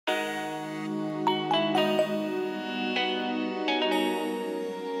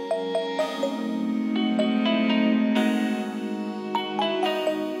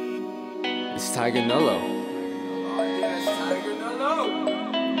TigreNolo. Oh yes, TigreNolo.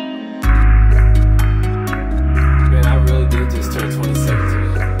 Man, I really did just turn 27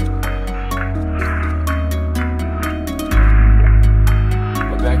 today.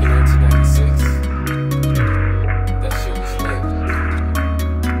 But back in 1996, that shit was lit.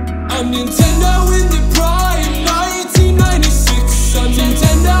 I'm Nintendo in the prime, 1996. I'm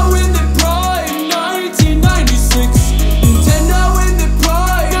Nintendo in the prime, 1996. Nintendo in the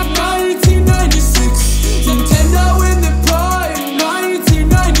prime, 1996. Nintendo in the prime,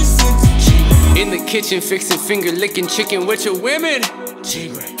 1996. In the kitchen, fixing finger licking chicken with your women.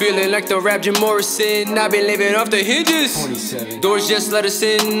 Tigre. Feeling like the rap Jim Morrison. I've been living off the hinges. 27. Doors just let us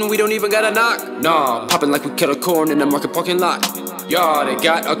in. We don't even gotta knock. Nah, popping like we kettle corn in the market parking lot. Y'all, they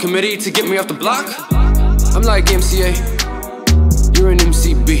got a committee to get me off the block. I'm like MCA, you're an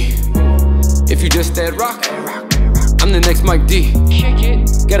MCB. If you just that rock, I'm the next Mike D.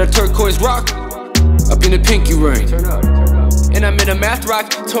 Got a turquoise rock up in the pinky ring. And I'm in a math rock,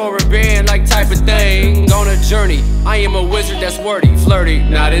 touring band like type of thing. On a journey, I am a wizard that's wordy, flirty.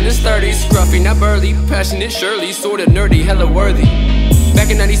 Not in his 30s, scruffy, not burly. Passionate, surely, sorta nerdy, hella worthy. Back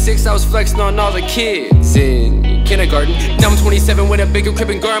in 96, I was flexing on all the kids in kindergarten. Now I'm 27 with a bigger crib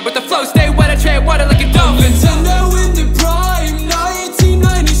and garden, but the flow stay wet, I tread water like a dolphin. Nintendo in the prime,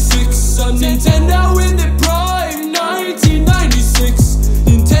 1996. I'm Nintendo in the prime, 1996.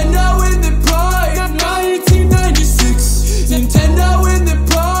 Nintendo in the prime, 1996. Nintendo in the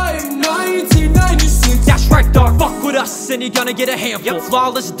prime, 1996. That's right, dog, fuck with us and you're gonna get a handful.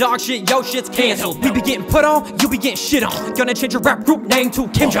 Flawless dog shit, yo shit's canceled. We be getting put on, you be getting shit on. Gonna change your rap group name to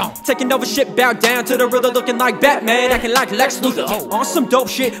Kim Jong. Taking over shit, bow down to the Riddler, looking like Batman, acting like Lex Luthor. On some dope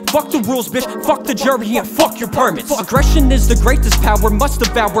shit, fuck the rules, bitch, fuck the jury and fuck your permits. Aggression is the greatest power, must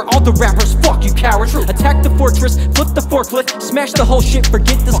devour all the rappers, fuck you cowards. Attack the fortress, flip the forklift, smash the whole shit,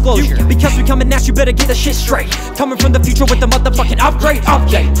 forget disclosure. Because we coming at you, better get the shit straight. Coming from the future with the motherfucking upgrade.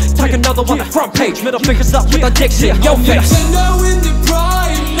 Take another on the front page, middle fingers up with a dick shit, yo face. Nintendo in the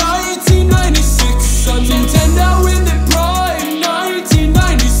prime, 1996. I'm Nintendo in the